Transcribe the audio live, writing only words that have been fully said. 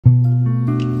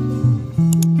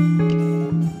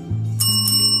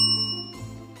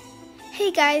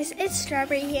Hey guys, it's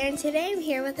Strawberry here, and today I'm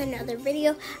here with another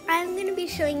video. I'm going to be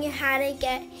showing you how to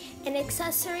get an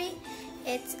accessory.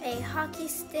 It's a hockey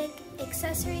stick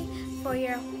accessory for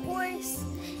your horse,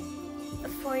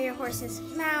 for your horse's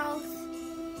mouth.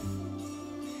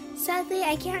 Sadly,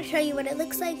 I can't show you what it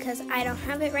looks like because I don't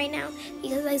have it right now,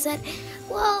 because I said,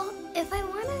 well, if I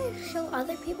want to show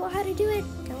other people how to do it,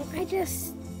 don't I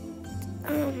just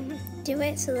do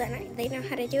it so that they know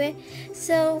how to do it?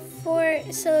 So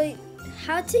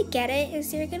how to get it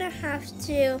is you're gonna have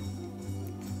to,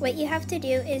 what you have to do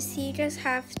is you just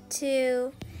have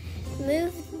to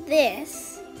move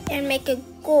this and make a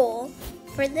goal.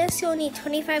 For this you'll need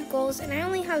 25 goals and I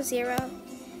only have 0.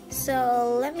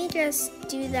 So let me just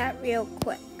do that real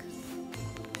quick.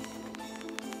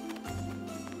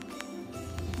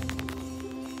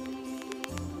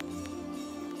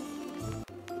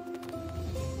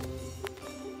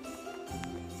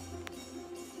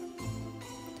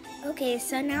 Okay,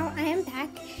 so now I am back,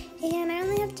 and I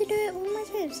only have to do it one more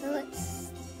time, so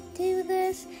let's do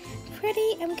this.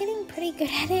 I'm getting pretty good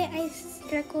at it. I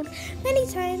struggled many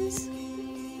times,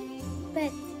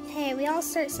 but hey, we all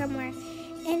start somewhere.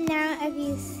 And now, if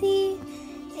you see,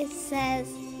 it says,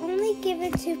 only give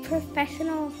it to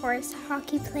professional horse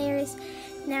hockey players.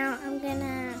 Now, I'm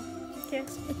gonna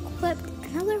just equip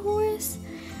another horse.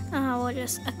 We'll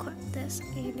just equip this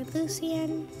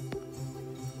Andalusian.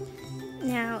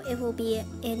 Now it will be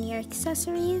in your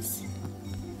accessories.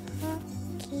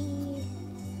 Hockey.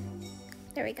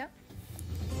 There we go.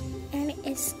 And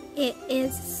it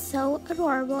is so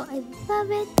adorable. I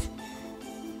love it.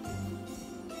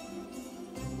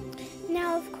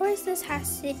 Now, of course, this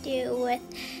has to do with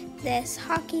this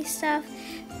hockey stuff,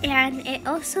 and it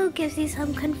also gives you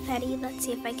some confetti. Let's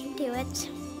see if I can do it.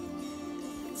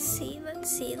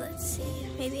 Let's see.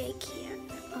 Maybe I can't.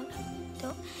 Oh no,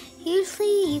 don't.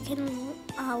 Usually you can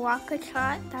walk or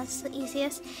trot, that's the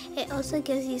easiest. It also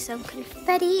gives you some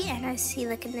confetti, and I see,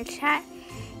 like in the chat,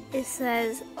 it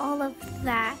says all of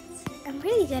that. I'm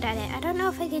pretty good at it. I don't know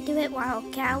if I can do it while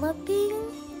galloping.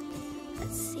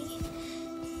 Let's see.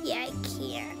 Yeah, I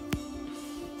can.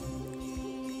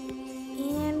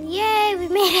 And yay, we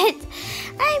made it.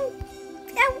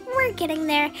 We're getting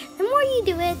there. The more you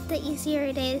do it, the easier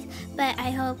it is. But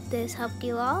I hope this helped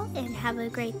you all, and have a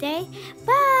great day.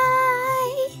 Bye!